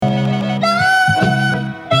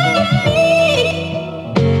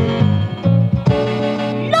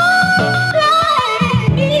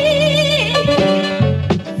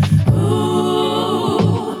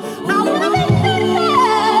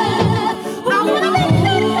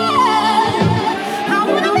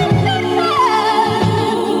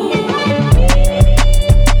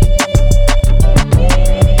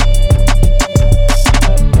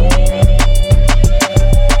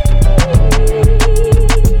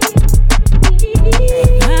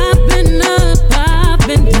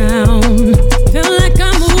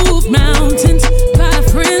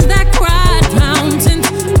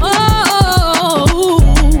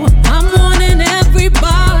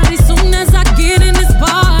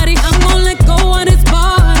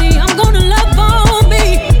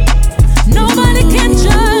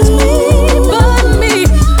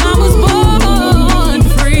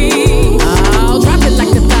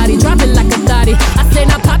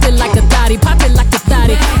pop it like a thotty, pop it like a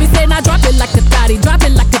thotty. Me say now drop it like a thotty, drop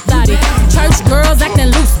it like a thotty. Church girls acting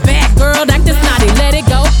loose, bad girl acting snotty. Let it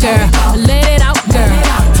go, girl, let it out, girl.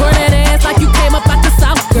 Twirl that ass like you came up out the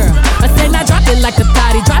south, girl. I say now drop it like a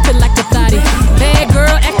thotty, drop it like a thotty. Bad girl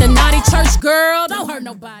acting naughty, church girl, don't hurt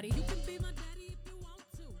nobody. You can be my daddy if you want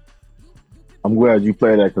to. I'm glad you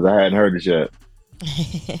played that because I hadn't heard it yet.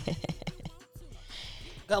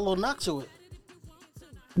 Got a little knock to it.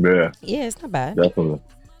 Yeah. Yeah, it's not bad. Definitely.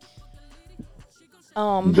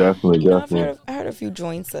 Definitely. I heard a few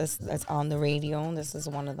joints that's on the radio, and this is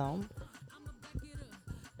one of them.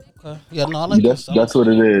 Okay. Yeah, no, I like that's what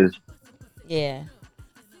it is. Yeah.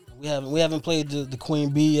 We haven't played the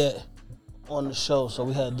Queen Bee yet on the show, so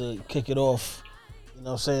we had to kick it off. You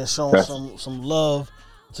know what I'm saying? Showing some love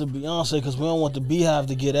to Beyonce because we don't want the Beehive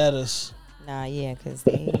to get at us. Nah, yeah, because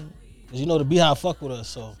they... Because you know the Beehive fuck with us,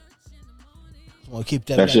 so just want to keep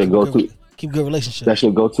that. That should go to. Keep good relationship. That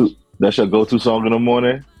should go to song in the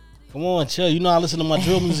morning. Come on, chill. You know I listen to my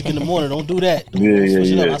drill music in the morning. Don't do that.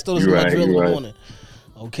 Yeah. I still listen to my drill in the morning.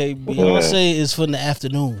 Okay, Beyonce is for the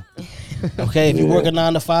afternoon. Okay, if you work a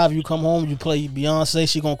 9 to 5, you come home, you play Beyonce.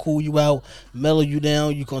 She gonna cool you out, mellow you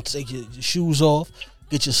down. You gonna take your shoes off,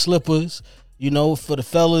 get your slippers. You know, for the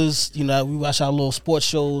fellas, you know, we watch our little sports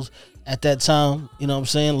shows at that time. You know what I'm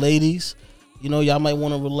saying, ladies. You know, y'all might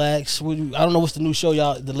want to relax. I don't know what's the new show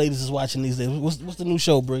the ladies is watching these days. What's the new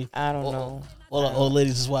show, Bree? I don't know. All the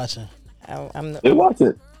ladies is watching. They watch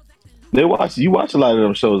it. You watch a lot of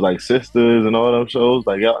them shows like Sisters and all them shows.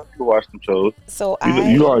 Like y'all can watch them shows. So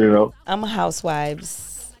you already know. I'm a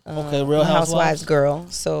Housewives. Real Housewives girl.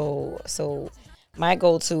 So my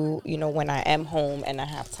go-to, you know, when I am home and I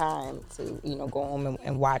have time to, you know, go home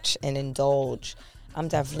and watch and indulge, I'm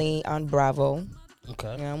definitely on Bravo.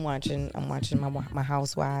 Okay. You know, I'm watching my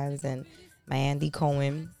Housewives and my Andy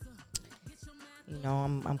Cohen. You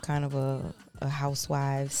know, I'm kind of a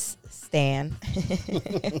Housewives stan.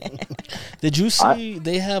 Did you see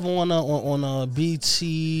they have on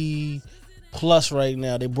BT Plus right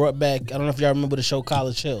now? They brought back. I don't know if y'all remember the show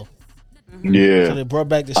College Hill. Yeah. So they brought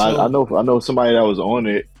back the show. I know somebody that was on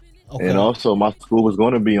it. Okay. And also my school was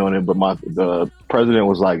going to be on it, but the president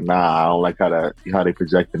was like, "Nah, I don't like how they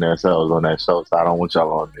projecting themselves on that show, so I don't want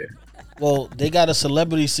y'all on there." Well, they got a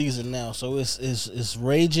celebrity season now, so it's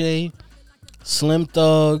Ray J, Slim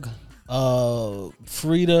Thug,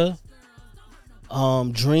 Frida,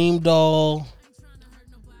 Dream Doll,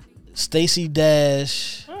 Stacey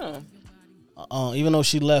Dash. Even though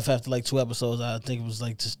she left after like 2 episodes, I think it was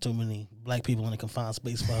like just too many black people in a confined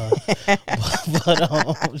space for her.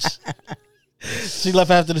 but she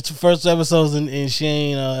left after the first 2 episodes and she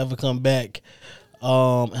ain't ever come back.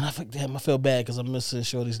 And I feel bad because I'm missing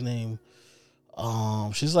Shorty's name.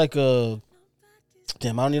 She's like I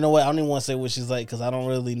don't even know what. I don't even want to say what she's like because I don't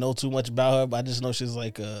really know too much about her. But I just know she's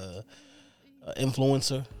like a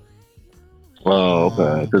influencer. Oh,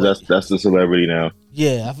 okay. Because that's the celebrity now.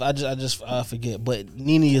 Yeah, I forget. But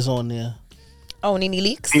Nene is on there. Oh, Nene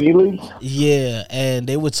Leakes? Nene Leakes? Yeah, and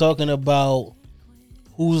they were talking about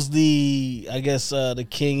who's the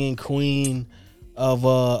king and queen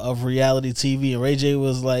of reality TV. And Ray J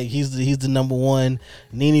was like, he's the number one.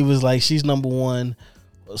 Nene was like, she's number one.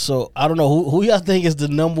 So I don't know who y'all think is the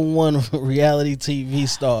number one reality TV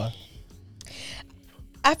star.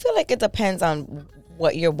 I feel like it depends on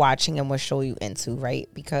what you're watching and what show you into, right?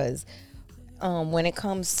 Because when it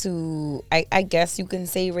comes to, I guess you can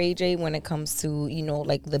say Ray J when it comes to, you know,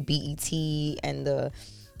 like the BET and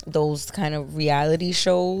those kind of reality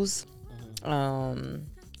shows. What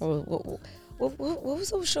was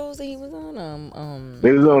those shows that he was on?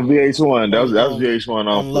 They was on VH1. That was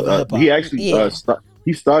VH1. He actually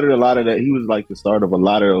he started a lot of that. He was like the start of a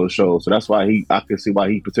lot of those shows. So that's why I can see why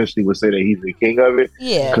he potentially would say that he's the king of it.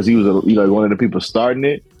 Yeah, because he was one of the people starting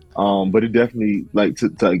it. But it definitely like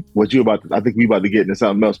to what you about. I think we about to get into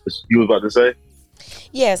something else. But you was about to say.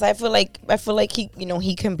 Yes, I feel like he, you know,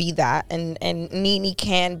 he can be that, and Nene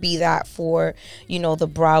can be that for, you know, the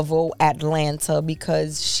Bravo Atlanta,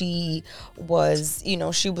 because she was, you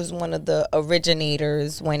know, she was one of the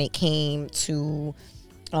originators when it came to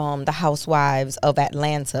the Housewives of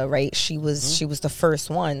Atlanta, right? She was the first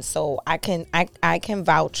one, so I can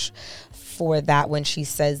vouch for that when she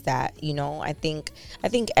says that. You know, I think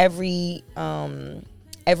every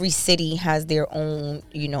city has their own,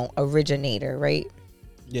 you know, originator, right?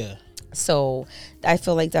 Yeah. So I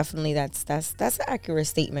feel like definitely that's an accurate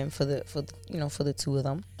statement for the two of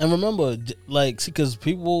them. And remember, like, because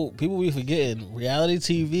people be forgetting, reality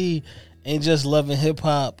TV ain't just Love and Hip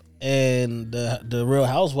Hop and the Real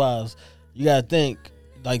Housewives. You gotta think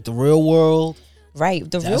like the Real World. Right.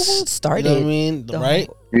 The Real World started. You know what I mean? Right?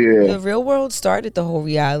 The Real World started the whole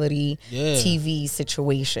reality TV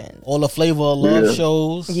situation. All the Flavor of Love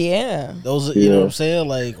shows. Yeah. Those, you know what I'm saying?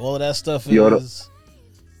 Like, all of that stuff is...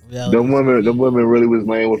 Them women really was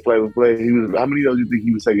laying with Flavor Flav. How many of those do you think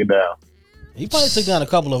he was taking down? He probably took down a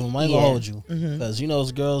couple of them. I ain't gonna hold you, because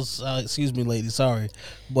those girls. Excuse me, ladies. Sorry,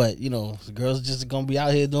 but the girls just gonna be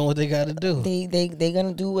out here doing what they gotta do. They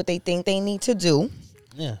gonna do what they think they need to do.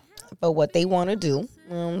 Yeah. For what they want to do. You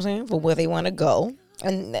know what I'm saying? For where they want to go.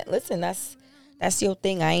 And listen, that's your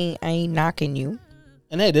thing. I ain't knocking you.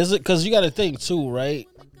 And hey, there's it because you got to think too, right?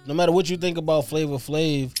 No matter what you think about Flavor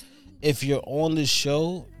Flav, if you're on this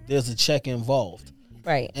show, there's a check involved.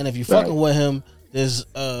 Right. And if you're fucking with him, there's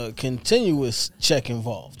a continuous check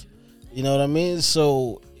involved. You know what I mean?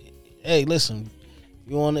 So, hey, listen,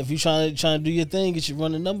 if you're trying to do your thing, get you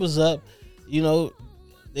run the numbers up.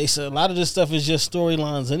 They say a lot of this stuff is just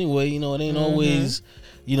storylines anyway. It ain't always,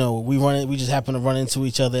 we just happen to run into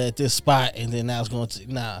each other at this spot, and then now it's going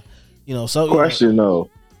to So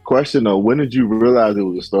question though, when did you realize it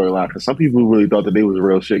was a storyline? Because some people really thought that there was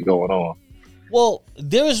real shit going on. Well,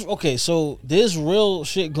 there's real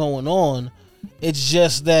shit going on. It's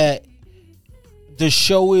just that the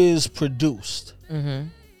show is produced. You know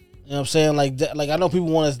what I'm saying? Like I know people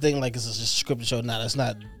want to think like it's a scripted show. No, that's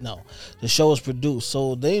not. No, the show is produced,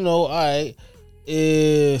 so they know. All right,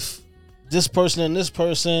 if this person and this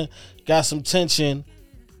person got some tension,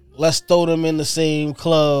 let's throw them in the same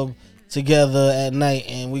club together at night,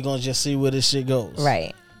 and we're gonna just see where this shit goes.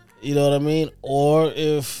 Right. You know what I mean? Or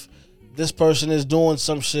if this person is doing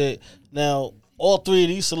some shit now. All three of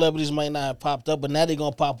these celebrities might not have popped up, but now they're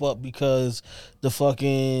going to pop up because we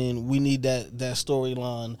need that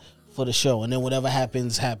storyline for the show. And then whatever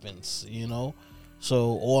happens.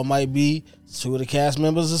 So, or it might be two of the cast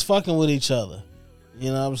members is fucking with each other. You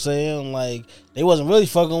know what I'm saying? Like, they wasn't really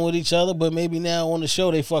fucking with each other, but maybe now on the show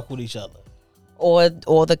they fuck with each other. Or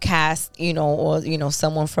the cast, or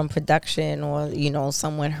someone from production, or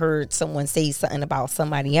someone heard someone say something about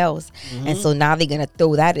somebody else, and so now they're gonna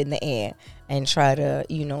throw that in the air and try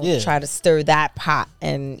to stir that pot,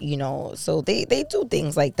 and so they do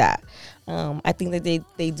things like that. I think that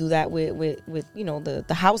they do that with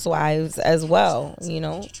the housewives as well.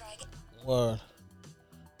 Word.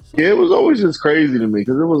 Yeah, it was always just crazy to me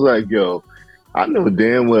because it was like, yo, I know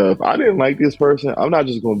damn well if I didn't like this person, I'm not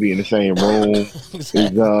just gonna be in the same room as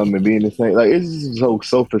them and be in the same. Like, it's just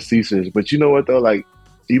so facetious. But you know what though? Like,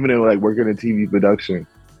 even in like working in TV production,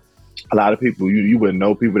 a lot of people you would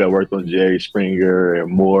know people that worked on Jerry Springer and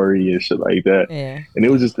Maury and shit like that. Yeah. And it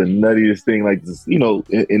was just the nuttiest thing. Like, this,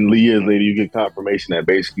 in years later, you get confirmation that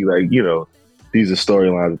basically, like, these are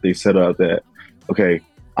storylines that they set up. That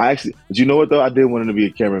but you know what though? I did want him to be a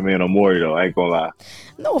cameraman on Maury though. I ain't gonna lie.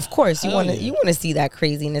 No, of course you want to see that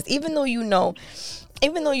craziness, even though you know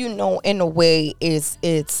in a way it's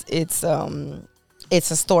a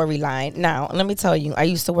storyline. Now, let me tell you, I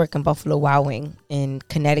used to work in Buffalo Wild Wing in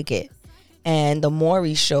Connecticut, and the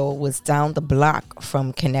Maury show was down the block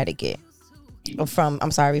from Connecticut. From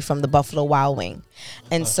the Buffalo Wild Wing.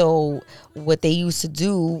 And so what they used to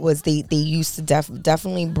do was they used to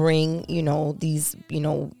definitely bring these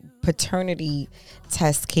paternity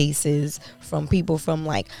test cases from people from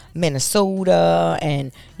like Minnesota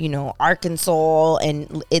and Arkansas,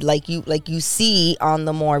 and it like you see on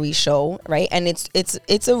the Maury show, right? And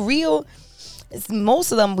it's a real.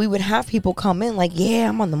 Most of them, we would have people come in like, yeah,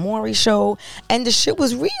 I'm on the Maury show, and the shit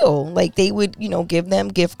was real. Like, they would, give them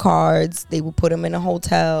gift cards. They would put them in a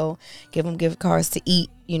hotel, give them gift cards to eat,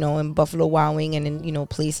 in Buffalo Wild Wing and in,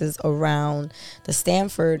 places around the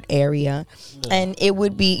Stanford area. Yeah. And it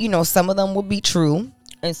would be, some of them would be true,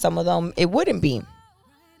 and some of them it wouldn't be.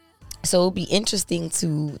 So it would be interesting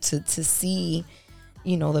to see,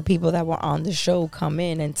 the people that were on the show come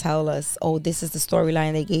in and tell us, oh, this is the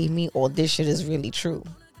storyline they gave me, or this shit is really true.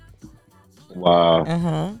 Wow.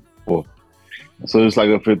 Uh-huh. Cool. So it's like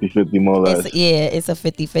a 50-50 more or less. It's a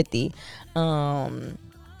 50-50.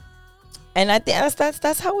 And I think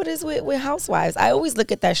that's how it is with Housewives. I always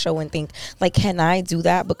look at that show and think, like, can I do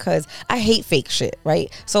that? Because I hate fake shit, right?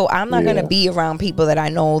 So I'm not going to be around people that I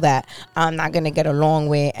know that I'm not going to get along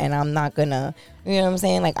with, and I'm not going to, you know what I'm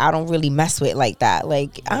saying? Like, I don't really mess with like that.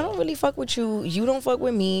 Like, I don't really fuck with you. You don't fuck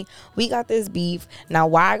with me. We got this beef. Now,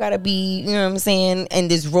 why I got to be, you know what I'm saying, in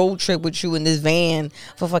this road trip with you in this van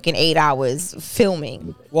for fucking 8 hours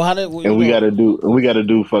filming? Well, we got to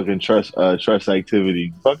do fucking trust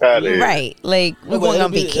activity. Fuck out of here. Right. Like, we're going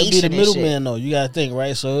on vacation. It'd be the middleman, though. You got to think,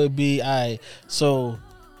 right? So it'd be, all right. So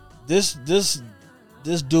this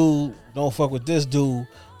dude don't fuck with this dude,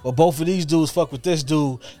 but both of these dudes fuck with this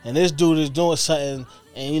dude, and this dude is doing something,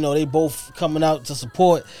 and you know they both coming out to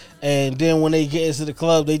support, and then when they get into the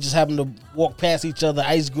club, they just happen to walk past each other,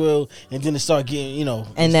 ice grill, and then they start getting, you know,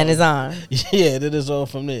 And then it's on. yeah, then it's all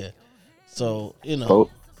from there. So you know,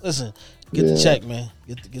 listen, get the check, man,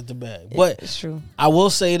 get the bag. But It's true. I will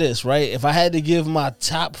say this, right? If I had to give my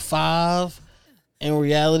top 5 in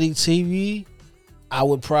reality TV, I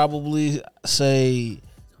would probably say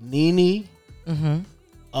Nene.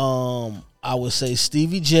 I would say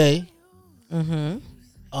Stevie J.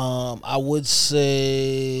 I would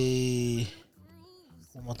say,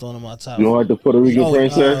 what am I throwing in my top? You don't like the Puerto Rican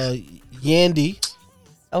princess? Yandy.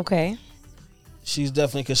 Okay. She's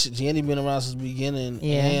definitely, because Yandy been around since the beginning.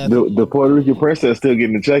 Yeah. And The Puerto Rican princess still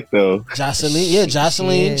getting the check though. Jocelyn,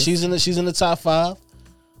 Jocelyn, She is. she's in the top 5.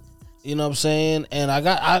 You know what I'm saying? And I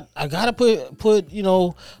gotta put you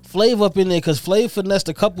know, Flav up in there, because Flav finessed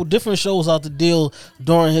a couple different shows out the deal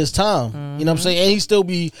during his time. You know what I'm saying? And he still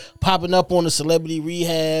be popping up on the Celebrity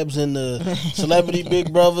Rehabs and the Celebrity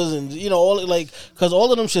Big Brothers, and you know, all like, because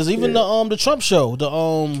all of them shits, even the Trump show,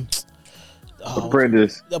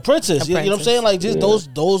 Apprentice. The Apprentice, you know what I'm saying? Like just Yeah.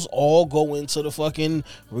 those all go into the fucking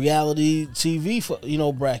reality TV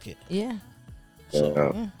bracket. Yeah.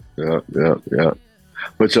 Yeah.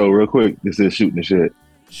 But yo, real quick, this is shooting the shit.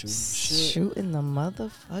 Shooting the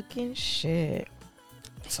motherfucking shit.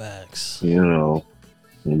 Facts. You know.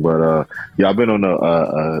 But yeah, I've been on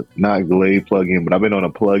a not Glade plugin, but I've been on a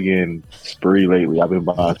plugin spree lately. I've been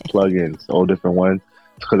buying plugins, all different ones,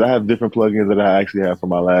 because I have different plugins that I actually have from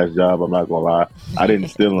my last job. I'm not gonna lie, I didn't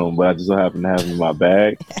steal them, but I just so happen to have them in my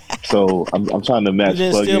bag. So I'm trying to match.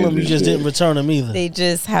 You didn't plugins steal them. You and just shit. didn't return them either. They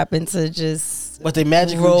just happened to just But they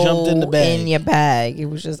magically roll jumped in the bag. in your bag. It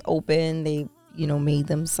was just open. They,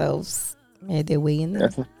 made their way in there.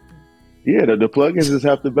 Yeah, the plugins just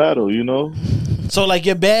have to battle, you know. So like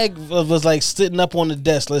your bag was like sitting up on the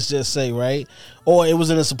desk, let's just say, right? Or it was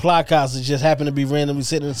in a supply closet, it just happened to be randomly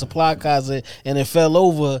sitting in a supply closet, and it fell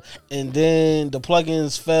over, and then the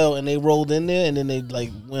plugins fell and they rolled in there, and then they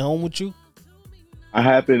like went home with you. I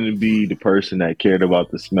happen to be the person that cared about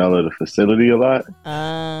the smell of the facility a lot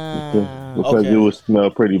because Okay. it would smell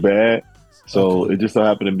pretty bad. So Okay. it just so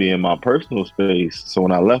happened to be in my personal space. So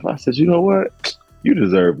when I left, I said, you know what? You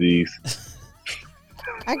deserve these.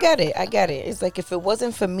 I get it. It's like, if it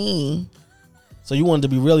wasn't for me, So you wanted to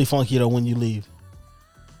be really funky though when you leave.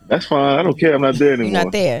 That's fine. I don't care. I'm not there anymore. you're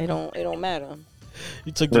not there. It don't matter.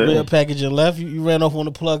 You took the red package and left. You ran off on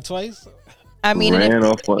the plug twice. I mean, and Ran if,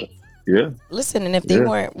 off what? Yeah. listen, and if they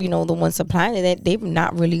weren't, the one supplying it, they're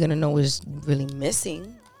not really gonna know it's really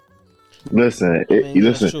missing. Listen, Man,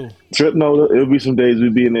 that's listen. true. Trip know it'll be some days we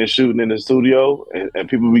be in there shooting in the studio, and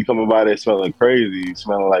people be coming by there smelling crazy,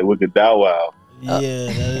 smelling like Wicked Bow Wow. Yeah,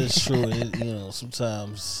 that is true.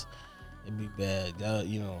 Sometimes it be bad,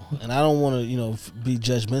 and I don't want to, be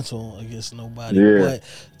judgmental against nobody. Yeah. But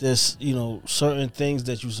there's, certain things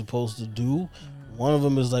that you're supposed to do. One of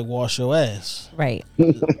them is like wash your ass. Right.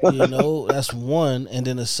 That's one. And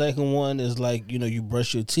then the second one is like, you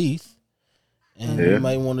brush your teeth. And you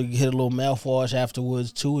might want to get a little mouthwash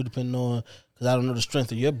afterwards too, depending on, because I don't know the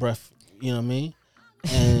strength of your breath. You know what I mean?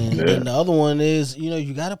 And then the other one is,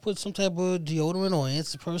 you got to put some type of deodorant or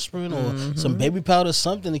antiperspirant or some baby powder,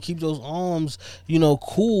 something to keep those arms,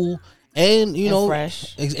 cool and, And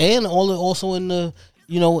fresh. And also in the,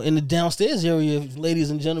 in the downstairs area, ladies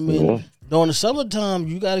and gentlemen, during the summertime,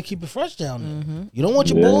 you got to keep it fresh down there. You don't want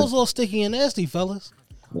your balls all sticky and nasty, fellas.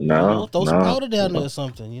 No, Throw some powder down there or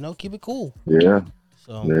something, keep it cool. Yeah,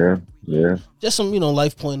 So yeah. just some,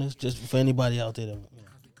 life pointers just for anybody out there that,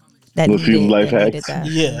 That A few life needed hacks. that.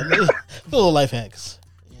 yeah, little life hacks.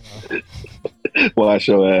 Wash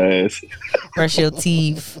your ass. Brush your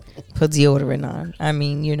teeth. Put deodorant on. I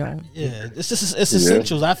mean, Yeah, it's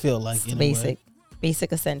essentials. I feel like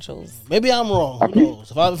basic essentials. Maybe I'm wrong. Who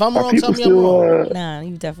knows? If I'm Are wrong, tell people me I'm wrong. still Nah,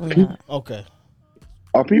 you definitely not. Okay.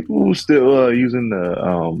 are people still using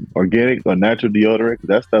the organic or natural deodorant? 'Cause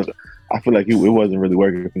that stuff, I feel like it wasn't really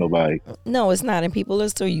working for nobody. No, it's not, and people are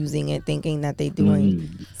still using it, thinking that they're doing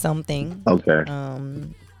something. Okay.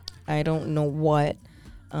 I don't know what,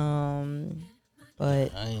 but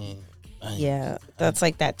I ain't yeah, that's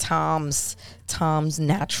like that Tom's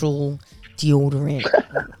natural deodorant,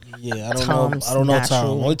 Yeah, I don't Tom's know. I don't know natural.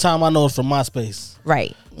 Tom. Only Tom I know is from MySpace.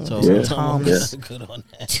 right? So Yeah. Tom Tom's is good on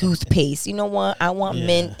that. toothpaste. You know what? I want Yeah.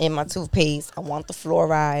 mint in my toothpaste. I want the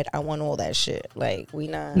fluoride. I want all that shit. Like we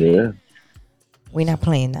not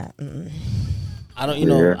playing that. I don't.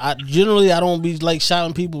 Yeah. I generally don't be like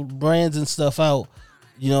shouting people brands and stuff out.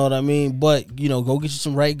 You know what I mean? But go get you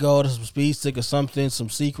some Right Guard or some Speed Stick or something, some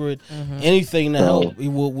Secret, anything to help. It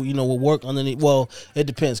will work underneath. Well, it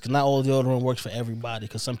depends because not all deodorant works for everybody.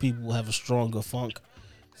 Because some people will have a stronger funk,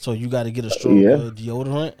 so you got to get a stronger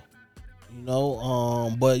deodorant.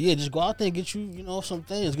 But yeah, just go out there and get you some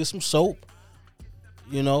things. Get some soap.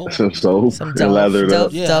 Some soap, some Dove.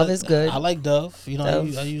 Dove is good. I like Dove.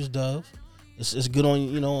 Dove. I use Dove. It's good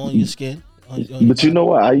on on your skin. But you know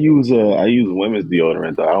what? I use women's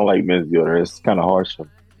deodorant though. I don't like men's deodorant. It's kind of harsh.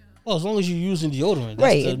 Well, as long as you're using deodorant,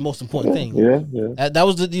 that's the most important thing. Yeah. That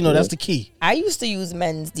was that's the key. I used to use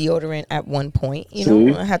men's deodorant at one point.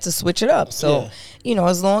 I had to switch it up. So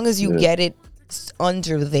as long as you get it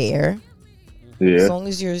under there, as long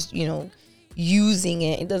as you're using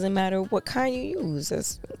it, it doesn't matter what kind you use.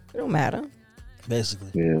 It don't matter.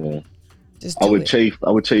 Basically. Yeah. Just I would chafe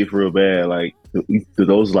real bad. Like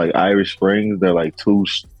those like Irish Springs, they're like too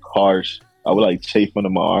harsh. I would like chafe under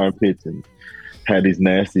my armpits and had these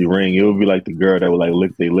nasty ring. It would be like the girl that would like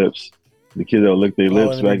lick their lips. The kids that would lick their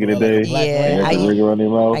lips back in the day. Yeah, ring around their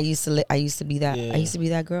mouth. I used to be that. Yeah. I used to be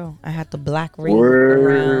that girl. I had the black ring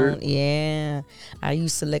around. Yeah, I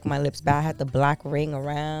used to lick my lips back. I had the black ring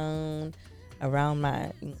around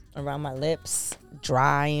my lips,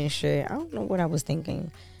 dry and shit. I don't know what I was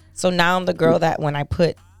thinking. So now I'm the girl that when I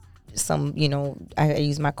put some, I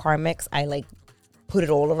use my Carmex, I like put it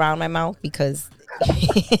all around my mouth because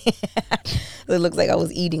it looks like I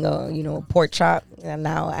was eating a pork chop, and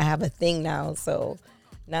now I have a thing now. So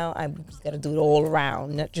now I just gotta do it all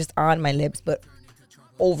around, not just on my lips, but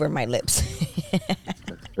over my lips.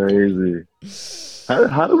 Crazy.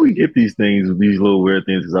 How do we get these things, these little weird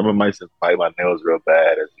things? Because I remember I used to bite my nails real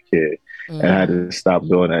bad as a kid. And I had to stop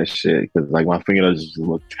doing that shit because like my fingernails just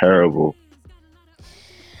look terrible.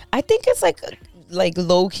 I think it's like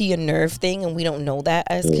low key a nerve thing, and we don't know that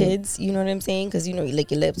as kids. You know what I'm saying? Because you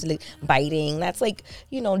lick your lips, like biting. That's like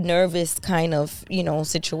nervous kind of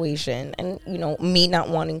situation, and me not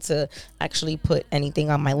wanting to actually put anything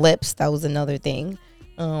on my lips. That was another thing.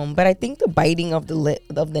 But I think the biting of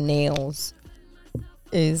the nails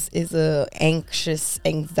is a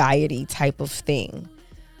anxiety type of thing.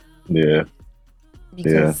 Yeah.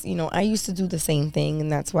 Because I used to do the same thing, and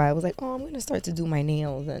that's why I was like, oh, I'm gonna start to do my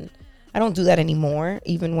nails, and I don't do that anymore,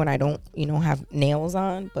 even when I don't have nails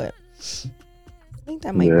on. But I think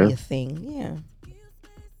that might be a thing. Yeah.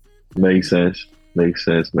 Makes sense. We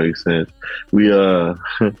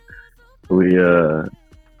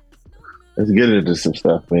let's get into some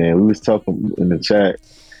stuff, man. We was talking in the chat,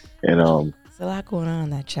 and there's a lot going on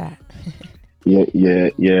in that chat. yeah,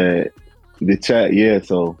 the chat, yeah.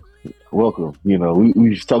 So welcome. We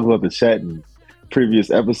was talking about the chat in previous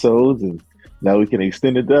episodes, and now we can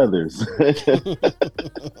extend it to others.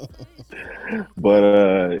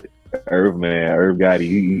 But Irv Gotti,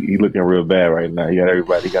 he looking real bad right now. He got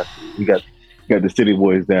everybody. He got the city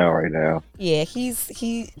boys down right now. Yeah,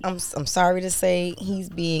 I'm sorry to say he's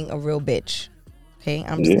being a real bitch. Okay,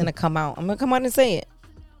 I'm just gonna come out. I'm gonna come out and say it.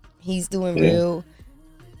 He's doing real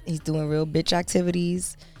bitch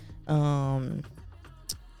activities.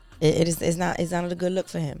 It's not a good look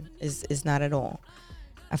for him. It's not at all.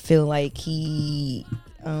 I feel like he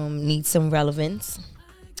needs some relevance.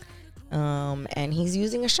 And he's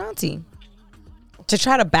using Ashanti to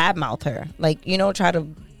try to badmouth her, like try to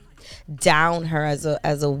down her as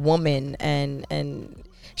a woman and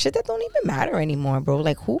shit that don't even matter anymore, bro.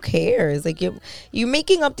 Like, who cares? Like, you're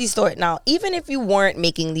making up these stories now. Even if you weren't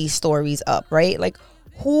making these stories up, right? Like,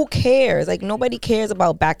 who cares? Like, nobody cares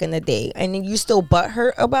about back in the day, and you still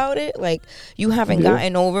butthurt about it. Like, you haven't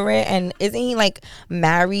gotten over it. And isn't he like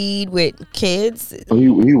married with kids? He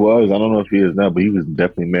was. I don't know if he is now, but he was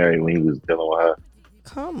definitely married when he was dealing with her.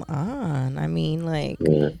 Come on. I mean, like,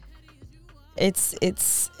 it's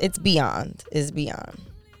beyond. It's beyond.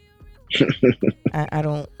 I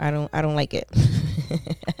don't like it.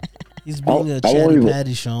 He's being a chatty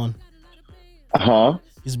patty, Sean. Huh?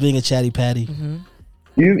 He's being a chatty patty. Mm-hmm.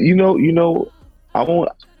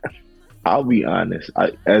 I'll be honest.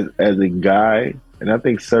 As a guy, and I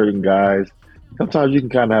think certain guys, sometimes you can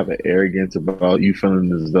kind of have an arrogance about you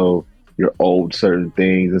feeling as though you're owed certain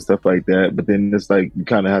things and stuff like that. But then it's like you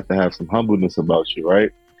kind of have to have some humbleness about you,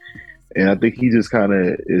 right? And I think he just kind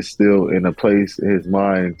of is still in a place in his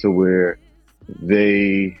mind to where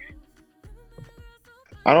I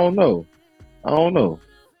don't know.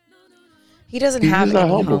 He doesn't have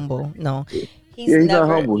any humble. No. He's not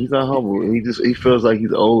humble. He's not humble. He feels like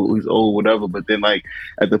he's old. He's old, whatever. But then, like,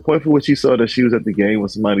 at the point for which he saw that she was at the game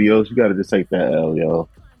with somebody else, you got to just take that L, yo.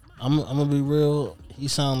 I'm gonna be real. He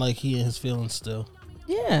sound like he in his feelings still.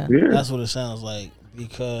 Yeah. That's what it sounds like,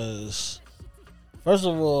 because First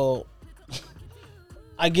of all,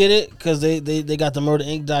 I get it because they got the Murder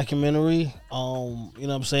Inc. documentary. You know what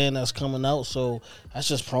I'm saying, that's coming out. So that's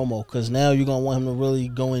just promo because now you're gonna want him to really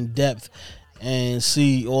go in depth and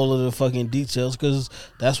see all of the fucking details because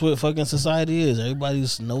that's what fucking society is.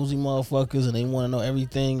 Everybody's nosy motherfuckers and they want to know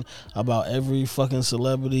everything about every fucking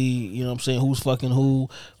celebrity. You know what I'm saying? Who's fucking who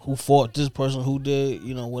fought this person, who did,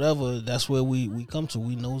 you know, whatever. That's where we come to.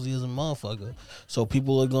 We nosy as a motherfucker. So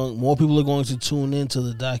more people are going to tune into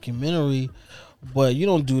the documentary. But you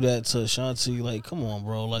don't do that to Ashanti. Like, come on,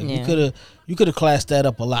 bro. Like, you could have classed that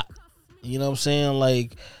up a lot. You know what I'm saying?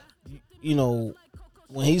 Like, you know,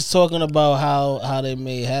 when he's talking about how they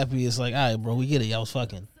made Happy, it's like, all right, bro, we get it. Y'all was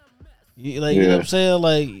fucking. You know what I'm saying?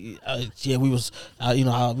 Like, we was, we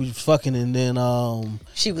was fucking, and then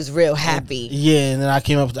she was real happy. And then I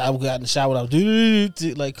came up, I got in the shower. I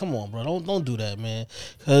was like, come on, bro, don't do that, man,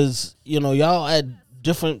 because you know y'all at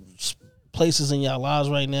different places in y'all lives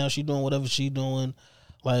right now. She doing whatever she doing.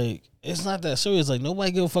 Like, it's not that serious. Like,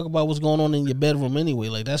 nobody give a fuck about what's going on in your bedroom anyway.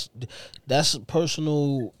 Like, that's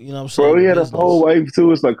personal, you know what I'm saying? Bro, he had a whole wife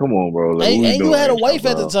too. It's like, come on, bro. Like, and you had a wife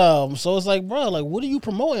at the time. So it's like, bro, like, what are you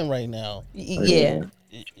promoting right now? Yeah.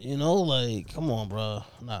 You know, like, come on, bro.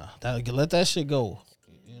 Nah, let that shit go.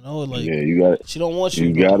 You know, like, she don't want you.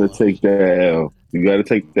 You gotta take that L. You gotta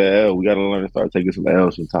take that L. We gotta learn to start taking some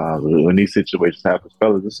L sometimes. When these situations happen,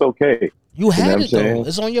 fellas, it's okay. You had it though.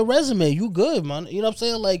 It's on your resume. You good, man. You know what I'm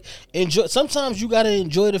saying? Like, enjoy. Sometimes you gotta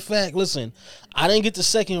enjoy the fact. Listen, I didn't get the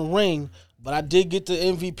second ring, but I did get the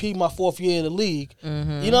MVP my 4th year in the league.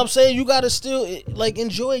 Mm-hmm. You know what I'm saying? You gotta still like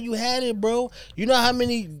enjoy it. You had it, bro. You know how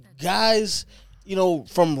many guys, you know,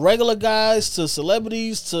 from regular guys to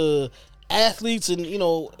celebrities to athletes and, you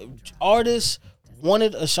know, artists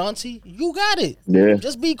wanted Ashanti. You got it. Yeah.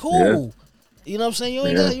 Just be cool. Yeah. You know what I'm saying?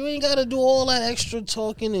 You ain't gotta do all that extra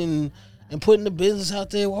talking and putting the business out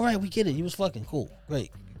there. All right, we get it. You was fucking cool.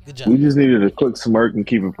 Great. Good job. We just needed a quick smirk and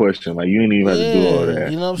keep it pushing. Like, you didn't even have to do all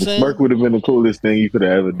that. You know what I'm saying? Smirk would have been the coolest thing you could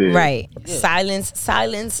have ever did. Right. Yeah.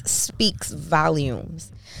 Silence speaks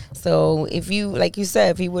volumes. So if you, like you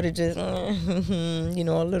said, if he would have just, you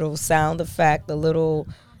know, a little sound effect, a little,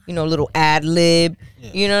 you know, little ad lib,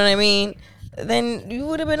 you know what I mean? Then you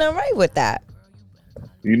would have been all right with that.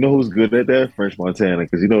 You know who's good at that? French Montana.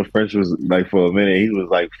 Because, you know, French was, like, for a minute, he was,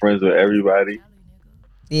 like, friends with everybody.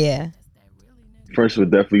 Yeah. French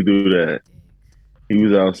would definitely do that. He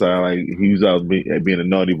was outside, like, he was out being a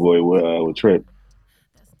naughty boy with Trip.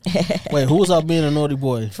 Wait, who was out being a naughty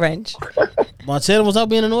boy? French. Montana was out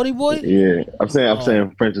being a naughty boy? Yeah. I'm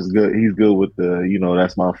saying French is good. He's good with the, you know,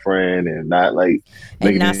 that's my friend and not, like,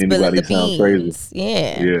 making not anybody sound crazy.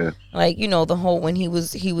 Yeah. Yeah. Like, you know, the whole, when he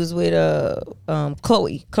was with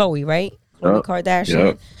Khloe, right? Khloe Kardashian.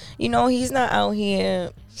 Yep. You know, he's not out here,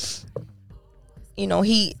 you know,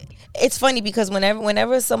 it's funny because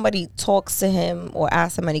whenever somebody talks to him or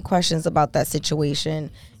asks him any questions about that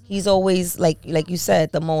situation, he's always like you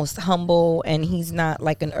said, the most humble, and he's not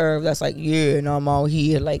like an herb that's like, yeah, and I'm out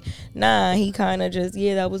here. Like, nah, he kind of just,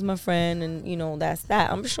 yeah, that was my friend, and you know, that's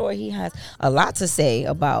that. I'm sure he has a lot to say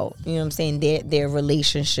about, you know what I'm saying, their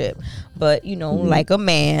relationship. But, you know, like a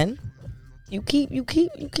man, you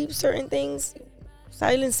keep certain things.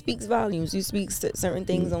 Silence speaks volumes. You speak certain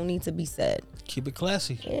things don't need to be said. Keep it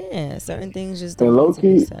classy. Yeah, certain things just don't need to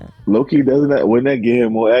be said. Low-key, wouldn't that give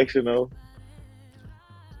him more action though?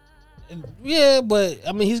 Yeah, but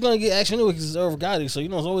I mean, he's gonna get action anyway because it's Irv Gotti. So, you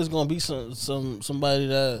know, it's always gonna be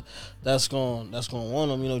somebody that's gonna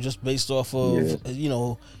want him. You know, just based off of you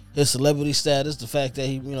know, his celebrity status, the fact that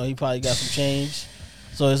he probably got some change.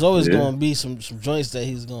 So there's always gonna be some joints that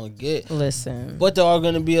he's gonna get. Listen, but there are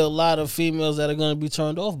gonna be a lot of females that are gonna be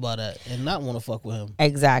turned off by that and not want to fuck with him.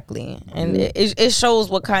 Exactly, and it shows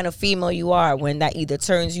what kind of female you are when that either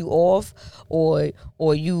turns you off or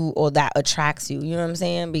that attracts you. You know what I'm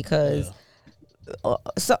saying? Because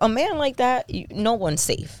so a man like that, no one's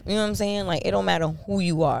safe. You know what I'm saying? Like, it don't matter who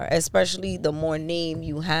you are, especially the more name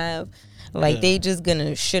you have. Like, they just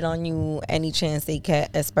gonna shit on you any chance they can,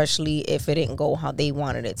 especially if it didn't go how they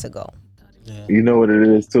wanted it to go. Yeah. You know what it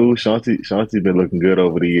is too? Shanti been looking good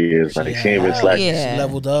over the years. Like, she ain't been slacking. She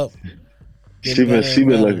leveled up. She been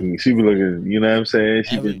looking. You know what I'm saying?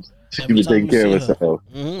 She been taking care of herself.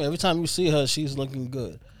 Every time you see her, she's looking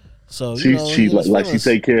good. So she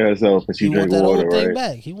take care of herself and she drink water. Right?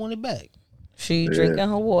 Back. He want it back. She drinking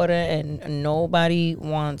her water, and nobody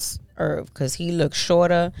wants Irv because he looks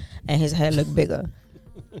shorter and his head look bigger.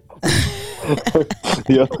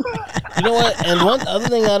 You know what? And one other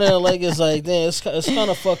thing I didn't like is like, damn, it's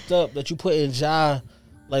kind of fucked up that you put in Ja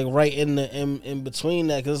like right in between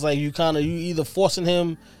that, because like you either forcing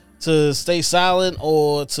him to stay silent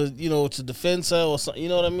or to to defend her or something. You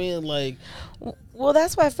know what I mean? Like, well,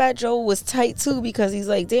 that's why Fat Joe was tight too, because he's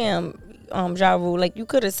like, damn, Ja Rule, like you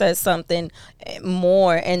could have said something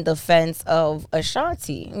more in defense of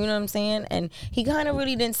Ashanti. You know what I'm saying? And he kind of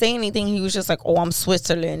really didn't say anything. He was just like, oh, I'm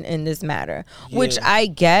Switzerland in this matter, which I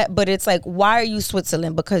get. But it's like, why are you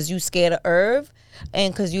Switzerland? Because you scared of Irv?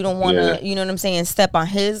 And because you don't want to, you know what I'm saying, step on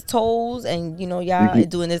his toes, and y'all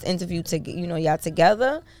doing this interview y'all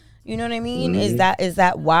together. You know what I mean? Mm-hmm. Is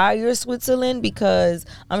that why you're Switzerland? Because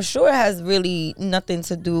I'm sure it has really nothing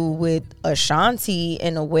to do with Ashanti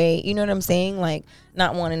in a way. You know what I'm saying? Like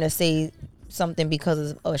not wanting to say something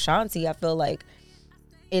because of Ashanti. I feel like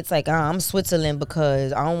it's like I'm Switzerland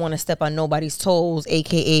because I don't want to step on nobody's toes,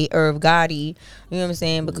 aka Irv Gotti. You know what I'm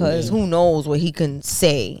saying? Because who knows what he can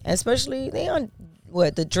say, especially they on.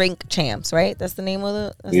 What, the Drink Champs, right? That's the name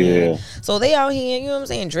of the So they out here, you know what I'm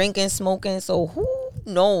saying, drinking, smoking. So who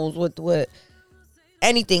knows what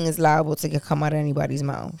anything is liable to come out of anybody's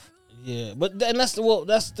mouth. Yeah, but that's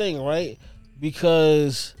the thing, right?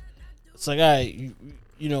 Because it's like, all right,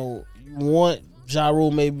 you want Ja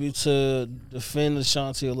Rule maybe to defend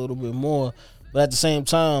Ashanti a little bit more, but at the same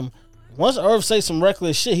time, once Irv say some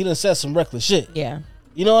reckless shit, he done said some reckless shit. Yeah,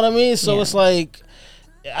 you know what I mean? So it's like.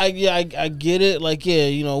 I get it. Like,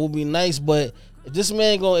 it would be nice, but if this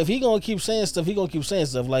man if he gonna keep saying stuff, he gonna keep saying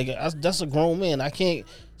stuff. Like, that's a grown man. I can't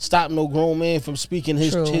stop no grown man from speaking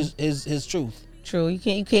his truth. True.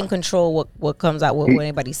 You can't control what comes out, what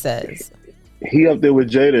anybody says. He up there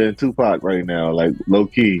with Jada and Tupac right now, like low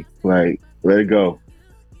key. Like, let it go.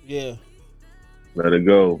 Yeah. Let it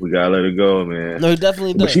go. We gotta let it go, man. No, he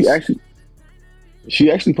definitely does. But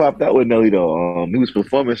she actually popped out with Nelly though. He was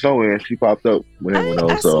performing somewhere and she popped up with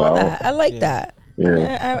him. I saw that. I like that.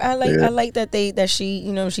 Yeah. I like that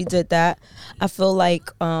she she did that. I feel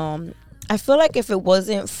like if it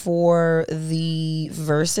wasn't for the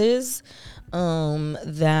verses,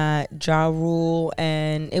 that Ja Rule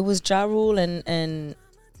and it was Ja Rule and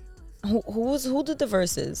who did the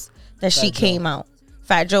verses that she came out.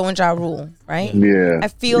 Fat Joe and Ja Rule, right? Yeah. I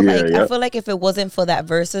feel like if it wasn't for that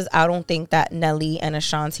verses, I don't think that Nelly and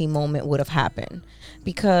Ashanti moment would have happened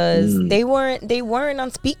because they weren't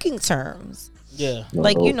on speaking terms. Yeah.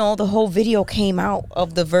 Like, the whole video came out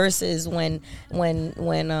of the verses when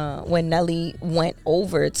Nelly went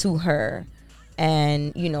over to her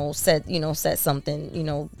and said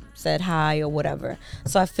something, said hi or whatever.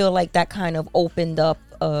 So I feel like that kind of opened up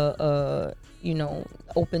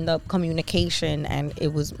opened up communication, and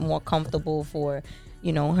it was more comfortable for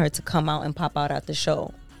her to come out and pop out at the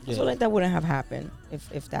show. I feel like that wouldn't have happened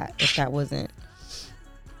if that wasn't.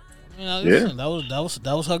 Listen,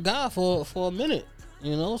 that was her guy for a minute,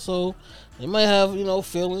 so they might have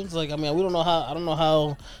feelings. Like, I mean, I don't know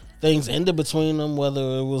how things ended between them, whether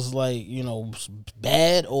it was like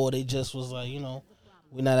bad or they just was like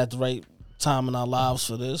we're not at the right time in our lives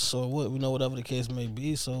for this, or whatever the case may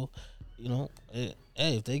be. So hey,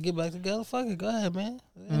 if they get back together, fuck it, go ahead, man.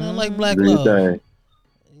 Like black love.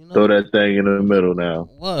 Throw that thing in the middle now.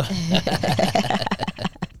 What?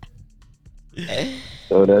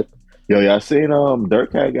 So that. Yo, y'all seen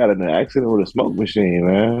Dirk had got in an accident with a smoke machine,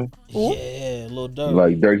 man. Yeah, little Dirk.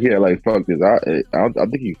 Like Dirk, like fuck this. I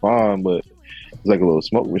think he's fine, but it's like a little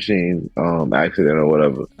smoke machine accident or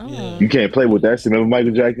whatever. Oh. You can't play with that shit. Remember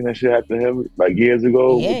Michael Jackson? That shit happened to him like years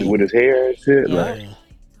ago with his hair and shit. Yeah. Like,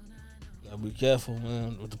 gotta be careful,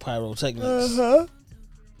 man, with the pyrotechnics.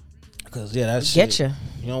 Because that shit get you.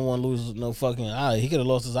 You don't want to lose no fucking eye. He could have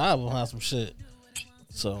lost his eye behind some shit.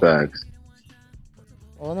 So facts.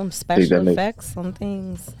 All them special effects on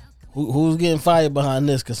things. Who's getting fired behind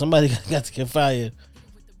this? Because somebody got to get fired.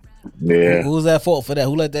 Yeah. Who's at fault for that?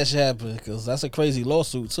 Who let that shit happen? Because that's a crazy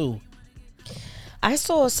lawsuit too. I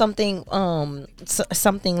saw something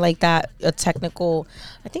like that, a technical.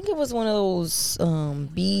 I think it was one of those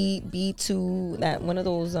B2, that one of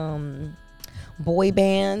those boy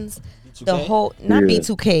bands. B2K? The whole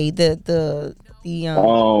B2K, the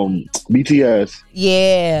BTS.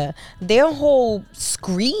 Yeah, their whole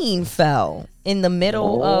screen fell in the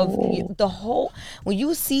middle of the whole. When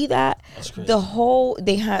you see that, the whole,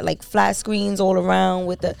 they had like flat screens all around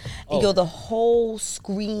with the the whole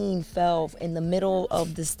screen fell in the middle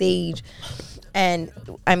of the stage. And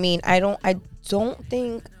I mean, I don't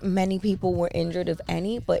think many people were injured, if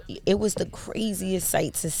any, but it was the craziest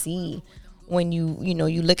sight to see when you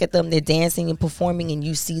look at them, they're dancing and performing, and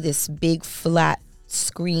you see this big flat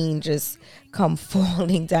screen just come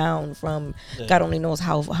falling down from God only knows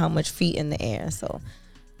how much feet in the air. So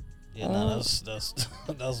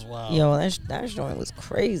that's wild. Yo, that joint was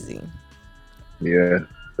crazy. Yeah,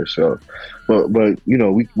 for sure. But you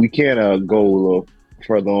know, we can't go a little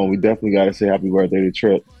further on. We definitely got to say happy birthday to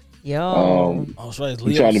Trip. Yo, Oh, that's right. It's He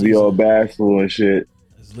Leo trying to be all season. bashful and shit.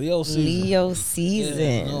 It's Leo season. Leo season.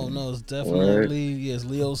 Yeah, no, it's definitely it's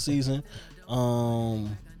Leo season. You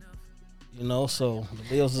know, so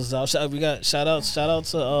the Leos is out. We got shout out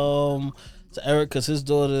to Eric because his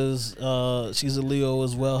daughter's she's a Leo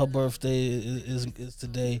as well. Her birthday is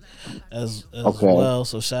today as well.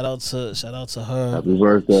 So shout out to her. Happy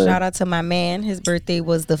birthday! Shout out to my man. His birthday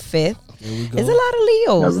was the 5th. There we go. There's a lot of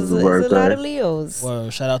Leos. Happy There's a lot birthday. of Leos. Well,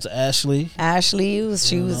 shout out to Ashley.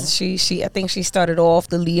 She I think she started off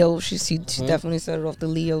the Leo. She definitely started off the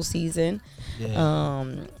Leo season. Yeah.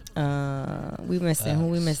 We missing who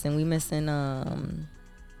we missing? We missing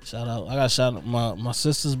Shout out. I got shout out. My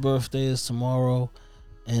sister's birthday is tomorrow,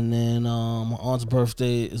 and then my aunt's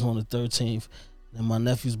birthday is on the 13th, and my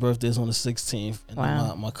nephew's birthday is on the 16th, and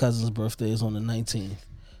then my cousin's birthday is on the 19th.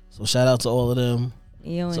 So shout out to all of them.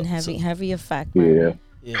 Yo, and heavy effect. Man.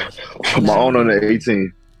 Yeah. My aunt on the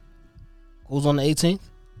 18th. Who's on the 18th?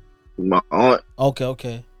 My aunt.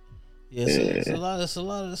 Okay. Yeah, it's a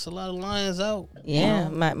lot of lions out. Yeah,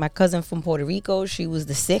 my cousin from Puerto Rico, she was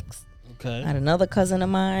the 6th. Okay. I had another cousin of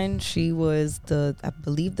mine. She was I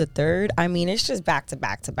believe the 3rd. I mean, it's just back to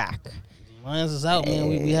back to back. Lions is out, man.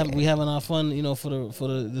 We having our fun, you know, for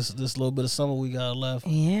this little bit of summer we got left.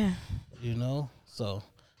 Yeah. You know, so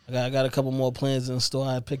I got a couple more plans in store.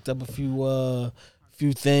 I picked up a few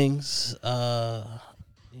things,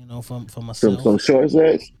 you know, for myself. Some short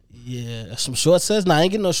sets. Yeah, some short sets. Nah, I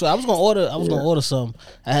ain't getting no short. I was gonna order some.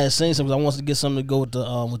 I had seen some because I wanted to get something to go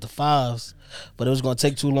with the 5s, but it was gonna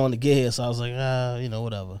take too long to get here. So I was like, you know,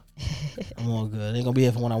 whatever. I'm all good. It ain't gonna be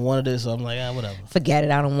here for when I wanted it. So I'm like, whatever. Forget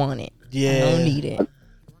it. I don't want it. Yeah, I don't need it.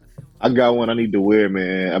 I got one I need to wear,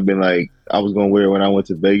 man. I've been like, I was gonna wear it when I went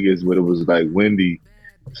to Vegas, but it was like windy.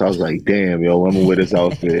 So I was like, damn, yo, I'm gonna wear this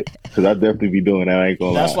outfit because I definitely be doing that. I ain't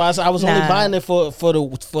gonna lie. That's why I was only buying it for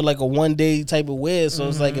like a 1 day type of wear. So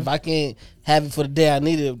it's like if I can't have it for the day I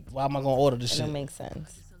need it, why am I gonna order this shit? That makes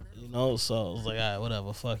sense. You know, so I was like, all right,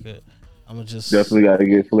 whatever, fuck it. I'm gonna just definitely got to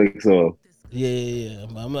get flicks off. Yeah.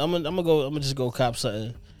 I'm gonna just go cop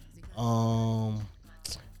something.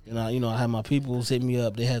 You know, I had my people hit me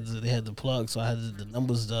up. They had the plug, so I had the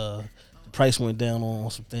numbers. The price went down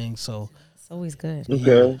on some things, so. Always good. Okay.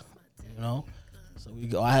 You know, so we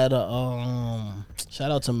go. I had a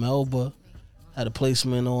shout out to Melba. Had a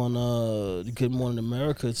placement on Good Morning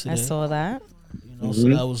America today. I saw that. You know, so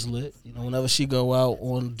that was lit. You know, whenever she go out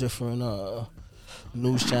on different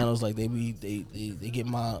news channels, like they get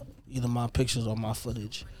either my pictures or my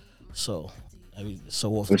footage. So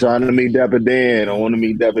so often. I'm trying to meet Dapper Dan. I want to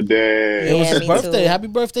meet Dapper Dan. It was his birthday. Too. Happy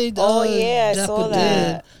birthday! Oh yeah, I Dapper saw Dan.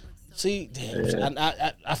 that. See, damn,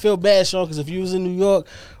 I feel bad, Sean, because if you was in New York,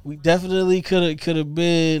 we definitely could have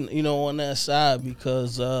been, you know, on that side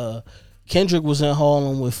because Kendrick was in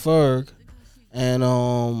Harlem with Ferg, and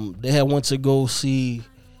they had went to go see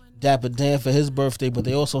Dapper Dan for his birthday, but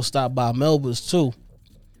they also stopped by Melba's too.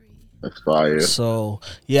 That's fire. So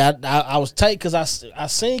yeah, I was tight because I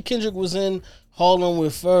seen Kendrick was in Harlem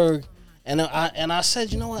with Ferg. And I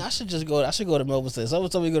said, you know what? I should go to Melba's.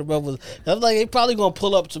 Someone told me to go to Melba's. I was like, they probably gonna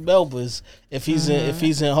pull up to Melba's if he's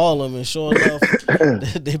in Harlem. And sure enough,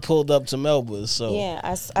 they pulled up to Melba's. So yeah,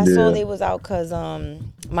 I saw they was out because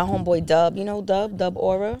my homeboy Dub, you know Dub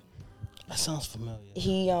Aura. That sounds familiar.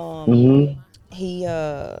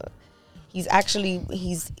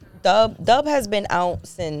 Dub has been out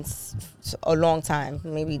since a long time,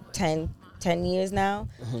 maybe 10 years now.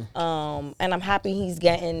 And I'm happy he's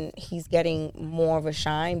getting more of a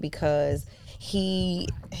shine because his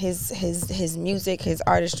music, his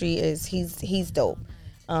artistry he's dope.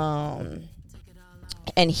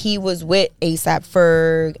 And he was with A$AP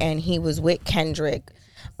Ferg and he was with Kendrick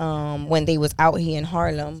when they was out here in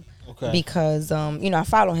Harlem. Okay. Because you know, I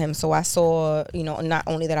follow him, so I saw, you know, not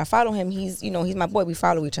only that I follow him, he's my boy. We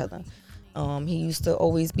follow each other. He used to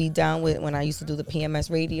always be down with when I used to do the PMS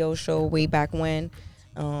radio show way back when.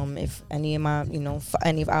 If any of my, you know,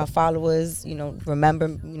 any of our followers, you know, remember,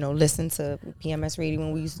 you know, listen to PMS radio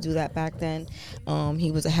when we used to do that back then. He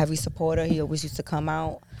was a heavy supporter. He always used to come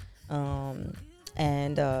out.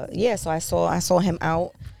 Yeah, so I saw him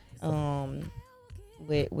out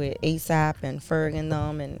with A$AP and Ferg and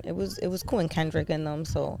them, and it was cool, and Kendrick and them.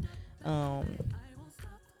 So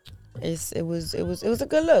it was a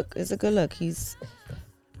good look. It's a good look. He's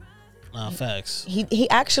facts. He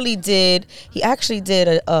actually did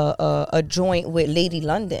a joint with Lady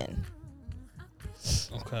London.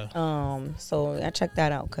 Okay. So I checked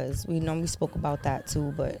that out because we spoke about that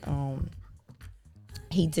too, but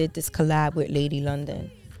he did this collab with Lady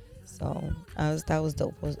London. So that was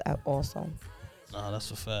dope. Was also. Nah,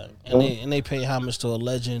 that's a fact. And they pay homage to a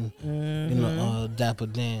legend, you know, Dapper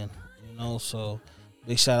Dan. You know, so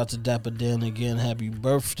big shout out to Dapper Dan again. Happy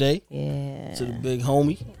birthday to the big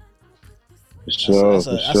homie. For sure,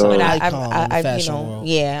 That's sure. an But icon in the I fashion you know, world.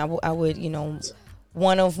 yeah, I would, you know,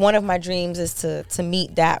 one of my dreams is to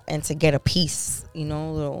meet Dap and to get a piece, you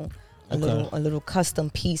know, a little custom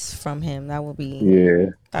piece from him. That would be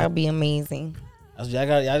amazing. Y'all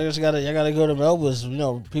gotta go to Melba's. You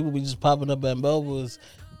know, people be just popping up at Melba's.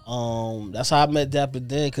 That's how I met Dapper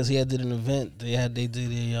Dan, because he did an event. They did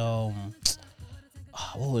a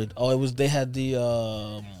they had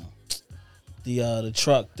the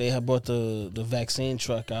truck. They had brought the vaccine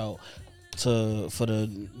truck out for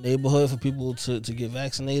the neighborhood for people to get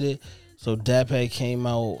vaccinated. So Dap had came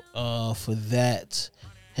out for that.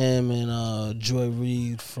 Him and Joy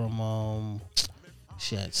Reid from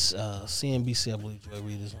CNBC, I believe Joy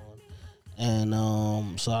Reid is on. And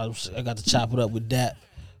so I got to chop it up with Dap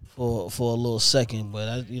for a little second,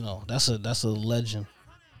 but that's a legend.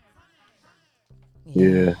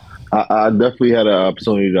 Yeah, I definitely had an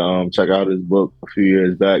opportunity to check out his book a few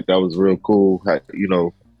years back. That was real cool. You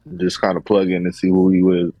know, just kind of plug in and see who he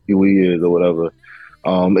is or whatever.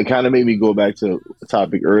 It kind of made me go back to a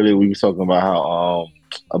topic earlier. We were talking about how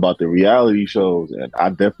about the reality shows, and I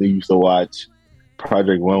definitely used to watch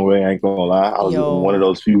Project Runway. I ain't gonna lie, I was one of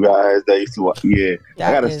those few guys that used to watch. Yeah,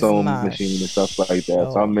 I got a sewing machine and stuff like that,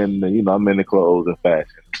 so I'm in the clothes and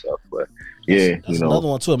fashion and stuff. But yeah, that's another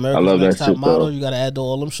one too. America's Next Top Model. You got to add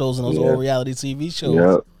all them shows and those old reality TV shows.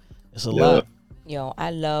 Yep. It's a lot. Yo,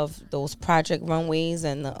 I love those Project Runways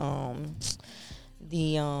and the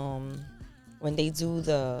when they do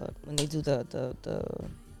the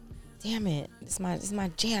damn it, it's my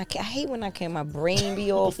jam. I hate when my brain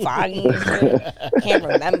be all foggy and shit. Can't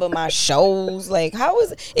remember my shows. Like, how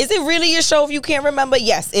is it really a show if you can't remember?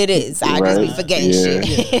 Yes, it is. I just be forgetting shit.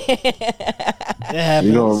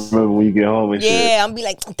 You don't remember when you get home and shit. Yeah, I'm be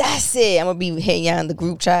like, that's it. I'm gonna be hitting y'all in the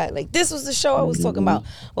group chat. Like, this was the show I was talking about.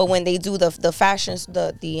 But when they do the fashions,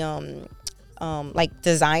 the like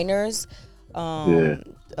designers, where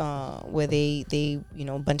they you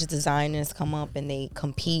know, a bunch of designers come up and they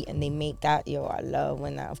compete and they make that. Yo, I love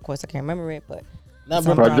when that. Of course, I can't remember it, but not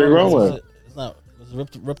Project Runway. It's not. Was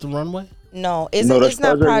it Rip the Runway? No, it's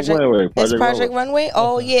not Project Runway. It's Project Runway.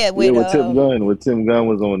 Oh yeah, with Tim Gunn. With Tim Gunn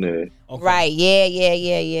was on there. Okay. Right.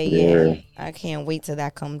 Yeah. I can't wait till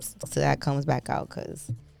that comes back out,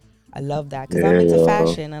 because I love that, because I'm into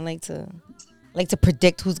fashion. I like to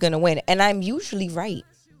predict who's gonna win, and I'm usually right.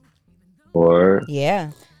 Or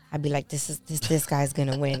yeah, I'd be like, this guy's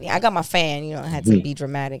gonna win. I got my fan, you know, I had to be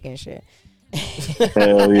dramatic and shit.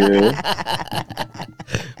 Hell yeah!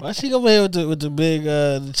 Why she over here with the big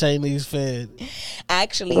the Chinese fan?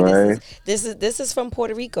 Actually, this is from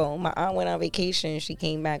Puerto Rico. My aunt went on vacation. She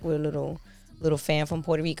came back with a little fan from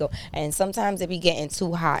Puerto Rico, and sometimes it be getting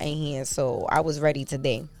too hot in here, so I was ready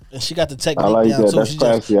today. And she got the technique I like down that. too. That's She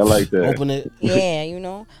classy. I like that. Open it. Yeah, you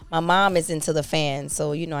know, my mom is into the fan,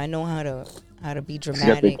 so you know I know how to be dramatic.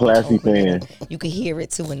 She got the classy fan. You can hear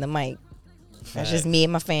it too in the mic. That's just me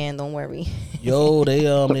and my fan. Don't worry. Yo, they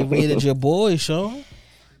raided your boy, Sean.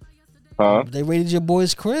 Huh? They raided your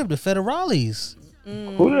boy's crib, the Federales.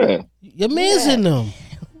 Who that? Your man's in them.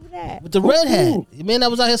 Who that? With the red hat. Your man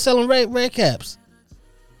that was out here selling red caps.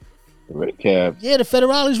 Red cap. Yeah, the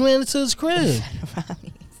Federales ran into his crib.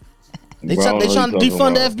 They trying to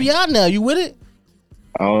defund the FBI now. You with it?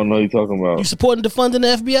 I don't know what you're talking about. You supporting defunding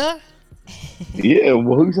the FBI? Yeah,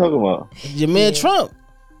 well, who you talking about? Your man Trump.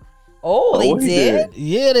 Oh, they did?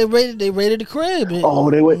 Yeah, they raided the crib.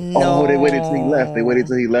 They waited till he left. They waited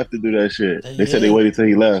till he left to do that shit. They said they waited till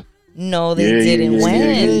he left. No, they didn't.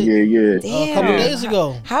 When? Yeah. A couple days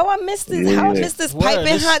ago. How I missed this? Yeah. How I missed this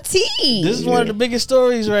piping hot tea? This is one of the biggest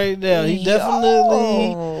stories right now. They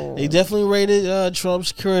definitely raided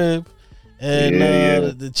Trump's crib,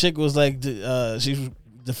 and the chick was like, she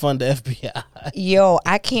defund the FBI. Yo,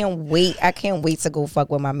 I can't wait to go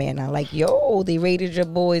fuck with my man. I'm like, yo, they raided your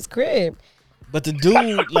boy's crib. But the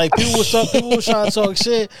dude, like, people were trying to talk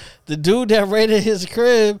shit. The dude that raided his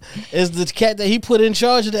crib is the cat that he put in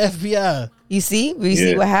charge of the FBI. You see? You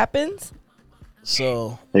see what happens?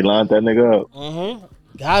 So they lined that nigga up. Mm-hmm.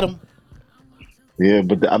 Got him. Yeah,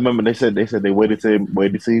 but I remember they said they waited till he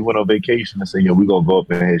went on vacation and said, "Yo, we gonna go up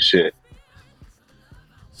in his shit."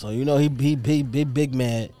 So you know he big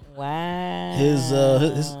mad. Wow.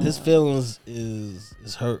 His feelings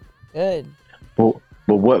is hurt. Good. But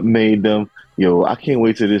what made them? Yo, I can't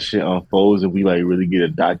wait till this shit unfolds and we like really get a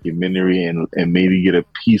documentary and maybe get a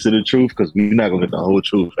piece of the truth, because we're not gonna get the whole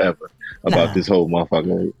truth ever. about this whole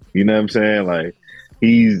motherfucker. You know what I'm saying? Like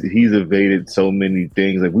he's evaded so many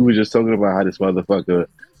things. Like we were just talking about how this motherfucker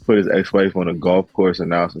put his ex-wife on a golf course and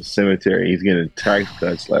now it's a cemetery. He's getting tax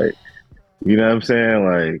cuts. Like, you know what I'm saying?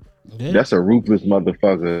 Like that's a ruthless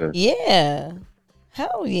motherfucker. Yeah.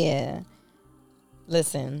 Hell yeah.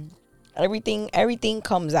 Listen, everything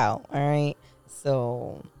comes out, all right?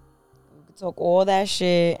 So you can talk all that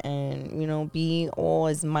shit and, be all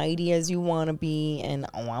as mighty as you want to be and,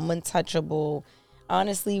 I'm untouchable.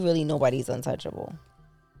 Honestly, really nobody's untouchable.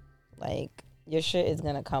 Like, your shit is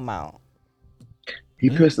going to come out. He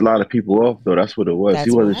pissed a lot of people off, though. That's what it was.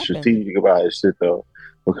 He wasn't strategic about his shit, though.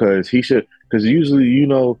 Because usually,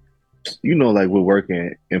 like we're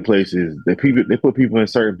working in places that they put people in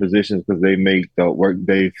certain positions because they make the work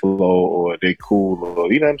day flow or they cool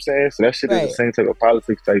or you know what I'm saying. So that shit is the same type of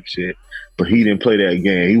politics type shit. But he didn't play that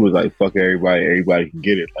game. He was like, "Fuck everybody. Everybody can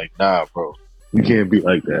get it." Like, nah, bro, you can't be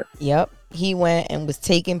like that. Yep. He went and was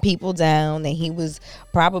taking people down, and he was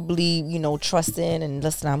probably, trusting and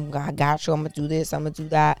listen. I got you. I'm gonna do this. I'm gonna do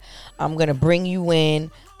that. I'm gonna bring you in.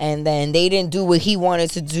 And then they didn't do what he wanted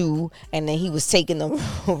to do, and then he was taking them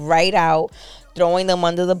right out, throwing them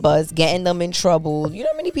under the bus, getting them in trouble. You know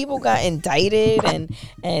how many people got indicted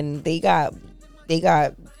and they got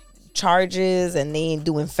charges and they ain't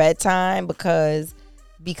doing fed time because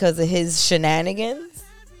of his shenanigans.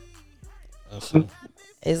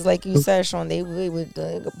 It's like you said, Sean.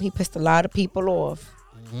 He pissed a lot of people off.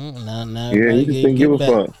 Now yeah, he just didn't give a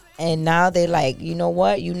fuck. And now they like, you know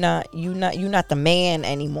what? You're not the man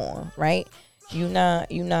anymore, right? You're not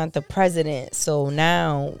the president. So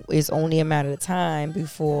now it's only a matter of time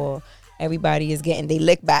before everybody is getting their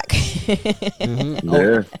lick back.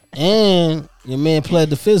 Yeah. And your man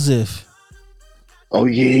pled the fifth. Oh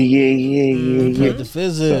yeah. Pled the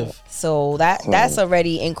fifth. So that's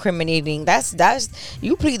already incriminating. That's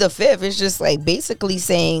you plead the fifth. It's just like basically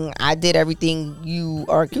saying I did everything you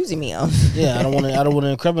are accusing me of. Yeah, I don't want to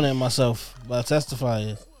incriminate myself by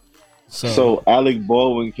testifying. So Alec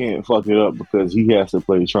Baldwin can't fuck it up because he has to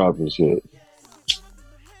play Trump and shit.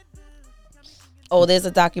 Oh, there's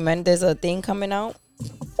a thing coming out.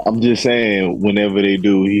 I'm just saying, whenever they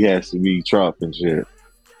do, he has to be Trump and shit.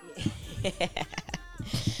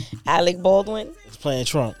 Alec Baldwin is playing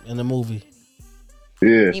Trump in the movie.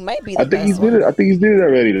 Yeah, he might be. I think he did it. I think he did it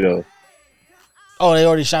already though. Oh, they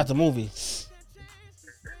already shot the movie.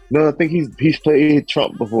 No, I think he's played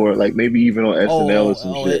Trump before, like maybe even on SNL or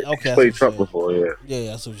some shit. Okay, he's played Trump before, yeah.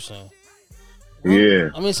 Yeah, that's what you're saying. Yeah.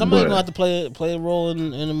 I mean, somebody's gonna have to play a role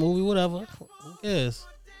in the movie, whatever. Who cares?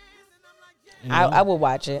 I will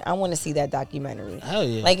watch it. I want to see that documentary. Hell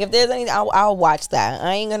yeah! Like if there's any, I'll watch that.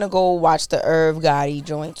 I ain't gonna go watch the Irv Gotti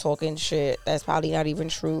joint talking shit. That's probably not even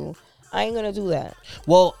true. I ain't gonna do that.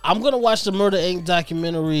 Well, I'm gonna watch the Murder Inc.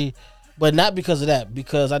 documentary, but not because of that.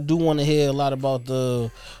 Because I do want to hear a lot about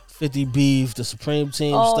the 50 Beef, the Supreme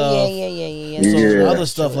Team stuff. Yeah. So other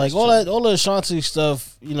stuff like all the Ashanti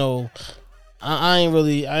stuff. I ain't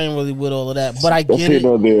really with all of that, but I get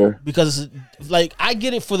it because like I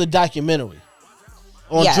get it for the documentary.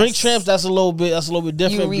 On Drink Champs, that's a little bit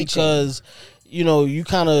different because you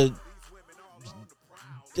kind of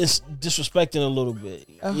disrespecting a little bit.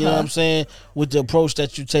 You know what I'm saying, with the approach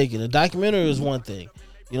that you're taking. The documentary is one thing.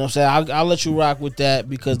 You know what I'm saying? I'll let you rock with that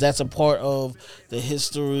because that's a part of the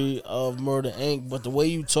history of Murder Inc. But the way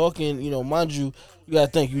you talking, mind you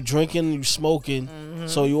gotta think you drinking, you smoking,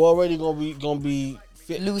 so you already gonna be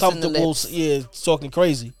comfortable. Yeah, talking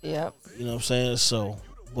crazy. Yep. You know what I'm saying? So,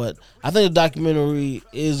 but I think the documentary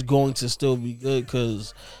is going to still be good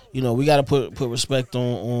because we got to put respect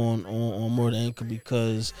on Murder Inc.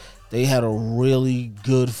 because they had a really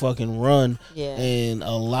good fucking run, and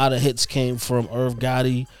a lot of hits came from Irv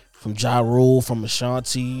Gotti, from Ja Rule, from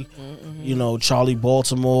Ashanti, Charlie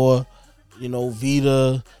Baltimore,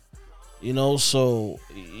 Vita, so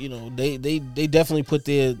they definitely put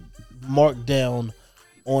their mark down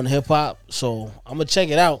on hip hop. So I'm gonna check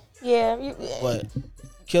it out. Yeah, but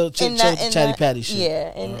chill Chatty Patty shit.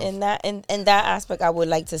 Yeah, in that aspect, I would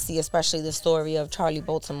like to see, especially the story of Charlie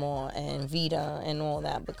Baltimore and Vita and all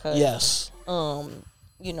that because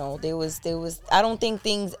there was I don't think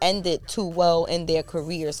things ended too well in their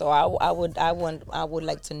career. So I would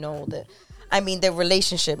like to know their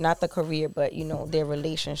relationship, not the career, but their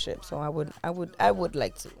relationship. So I would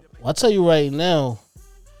like to. I'll tell you right now,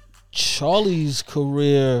 Charlie's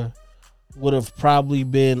career would have probably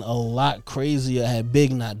been a lot crazier had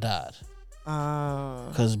Big not died.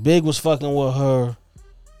 Because Big was fucking with her,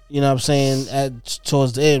 you know what I'm saying,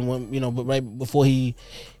 towards the end when but right before he,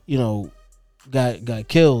 got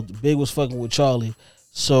killed, Big was fucking with Charlie.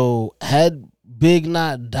 So had Big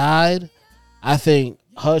Knot died, I think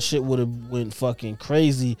her shit would have went fucking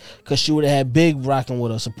crazy because she would have had Big rocking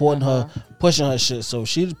with her, supporting her, pushing her shit. So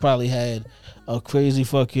she'd probably had a crazy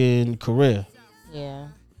fucking career. Yeah.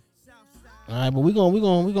 All right, but we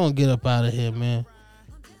gonna get up out of here, man.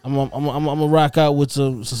 I'm gonna rock out with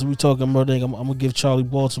some. Since we talking murder, I'm gonna give Charlie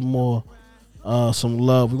Baltimore some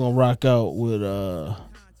love. We're gonna rock out with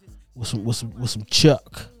some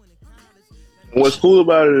Chuck. What's cool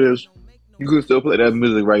about it is you can still play that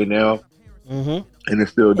music right now, and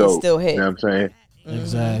it's still dope. It's still hit. You know what I'm saying?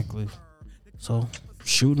 Exactly. So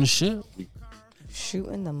shooting the shit.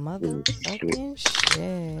 Shooting the motherfucking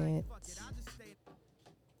shit.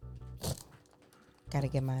 Gotta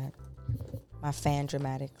get my fan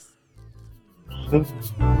dramatics.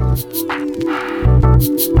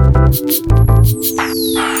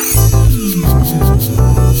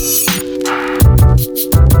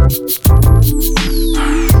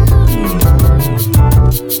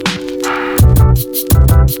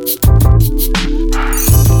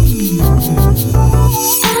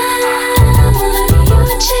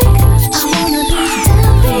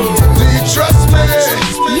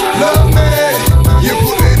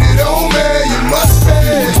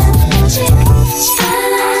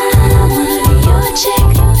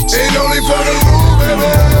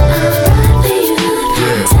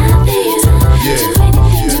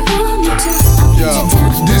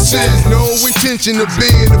 There's no intention of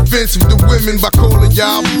being offensive to women by calling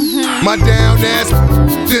y'all my down ass.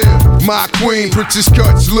 Damn, my queen. Princess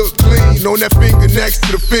cuts look clean on that finger next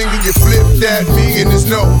to the finger. You flip that me and there's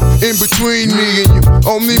no in between me and you.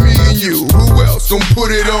 Only me and you. Who else gon'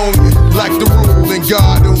 put it on you? Like the rule, and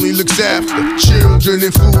God only looks after children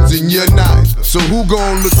and fools, and you're neither. So who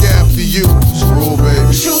gon' look after you? True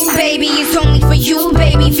baby. True baby, it's only for you,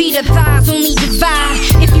 baby. Feet of thighs only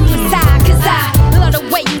divide if you decide. 'Cause I love the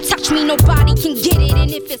way you touch me. Nobody can get it,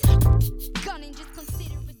 and if it's